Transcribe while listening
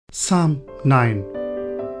Psalm 9.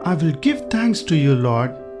 I will give thanks to you,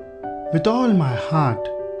 Lord, with all my heart.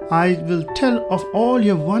 I will tell of all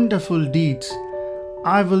your wonderful deeds.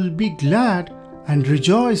 I will be glad and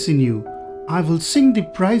rejoice in you. I will sing the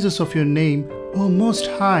praises of your name, O Most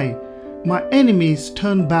High. My enemies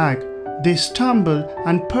turn back, they stumble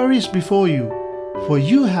and perish before you. For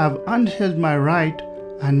you have upheld my right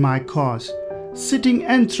and my cause. Sitting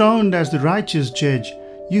enthroned as the righteous judge,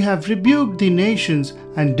 you have rebuked the nations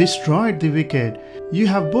and destroyed the wicked. You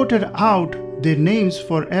have blotted out their names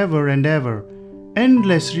forever and ever.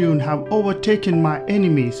 Endless ruin have overtaken my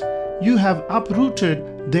enemies. You have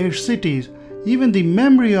uprooted their cities. Even the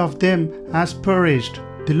memory of them has perished.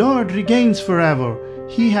 The Lord reigns forever.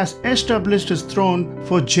 He has established his throne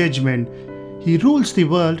for judgment. He rules the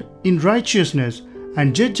world in righteousness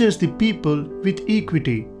and judges the people with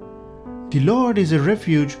equity. The Lord is a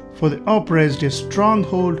refuge for the oppressed, a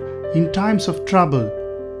stronghold in times of trouble.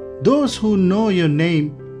 Those who know your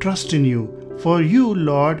name trust in you. For you,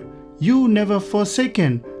 Lord, you never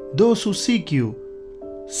forsaken those who seek you.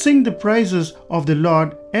 Sing the praises of the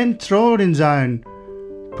Lord enthroned in Zion.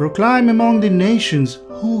 Proclaim among the nations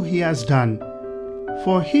who he has done.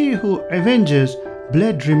 For he who avenges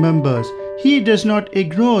blood remembers. He does not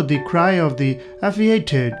ignore the cry of the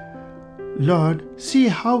afflicted. Lord, see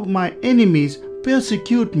how my enemies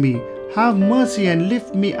persecute me. Have mercy and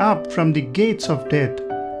lift me up from the gates of death,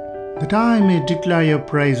 that I may declare your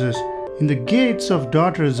praises in the gates of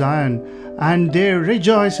daughter Zion, and there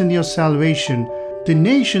rejoice in your salvation. The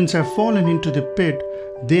nations have fallen into the pit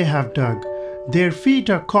they have dug. Their feet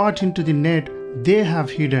are caught into the net they have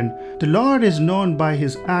hidden. The Lord is known by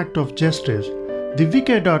his act of justice. The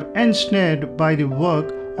wicked are ensnared by the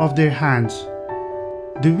work of their hands.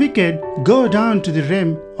 The wicked go down to the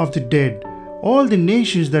realm of the dead, all the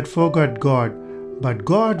nations that forgot God. But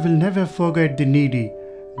God will never forget the needy.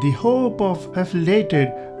 The hope of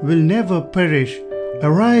afflicted will never perish.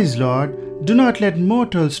 Arise, Lord, do not let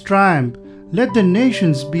mortals triumph. Let the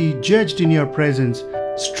nations be judged in your presence.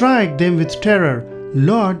 Strike them with terror.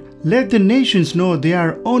 Lord, let the nations know they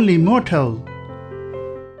are only mortal.